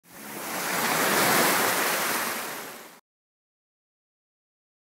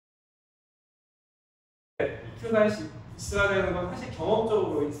4km 다닐 수 있어야 되는 건 사실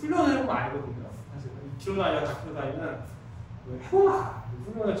경험적으로 훈련을 해보면 알거든요. 사실 2km 다니나 4km 다니면 해보라.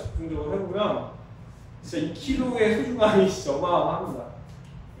 훈련을 집중적으로 해보면 진짜 2km의 소중함이 진짜 어마어마합니다.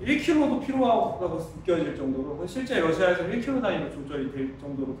 1km도 필요하다고 느껴질 정도로, 실제 러시아에서 1km 다니면 조절이 될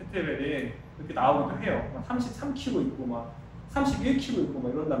정도로 케틀벨이 그렇게 나오기도 해요. 33km 있고 막 31km 있고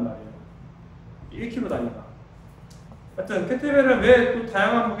막 이런단 말이에요. 1km 다니까. 하여튼 케틀벨은 왜 또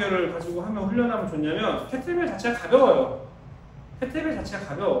다양한 무게를 가지고 하면 훈련하면 좋냐면, 케틀벨 자체가 가벼워요. 케틀벨 자체가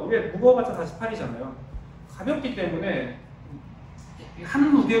가벼워. 이게 무거워봤자 48이잖아요. 가볍기 때문에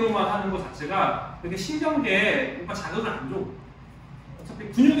한 무게로만 하는 것 자체가 그렇게 신경계에 뭔가 자극을 안 줘. 어차피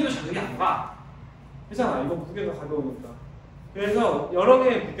근육에도 자극이 안 가. 그렇잖아. 이거 무게가 가벼우니까. 그래서 여러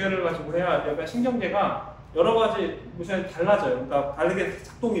개의 무게를 가지고 해야 약간 신경계가 여러 가지 모션이 달라져요. 그러니까 다르게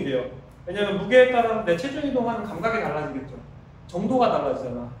작동이 돼요. 왜냐면 무게에 따라 내 체중 이동하는 감각이 달라지겠죠. 정도가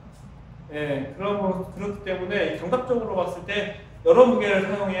달라지잖아. 예, 그렇기 때문에 감각적으로 봤을 때 여러 무게를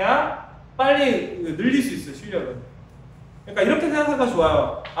사용해야 빨리 늘릴 수 있어요, 실력을. 그러니까 이렇게 생각하기가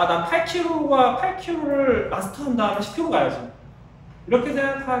좋아요. 아, 난 8kg를 마스터한 다음에 10kg 가야지. 이렇게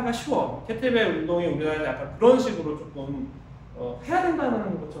생각하기가 쉬워. 케틀벨 운동이 우리나라에 약간 그런 식으로 조금 해야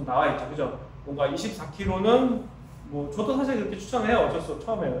된다는 것처럼 나와 있죠, 그죠? 뭔가 24kg는 뭐 저도 사실 그렇게 추천해요. 어쩔 수 없어,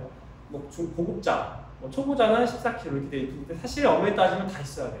 처음에. 뭐 고급자, 뭐 초보자는 14kg 이렇게 돼 있는데, 사실 엄밀히 따지면 다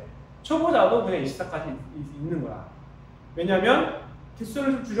있어야 돼. 초보자도 그냥 24까지 있는 거야. 왜냐면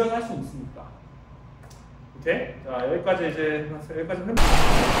개수를 좀 줄여서 할 수 있으니까. 오케이? 자, 여기까지 해볼게요.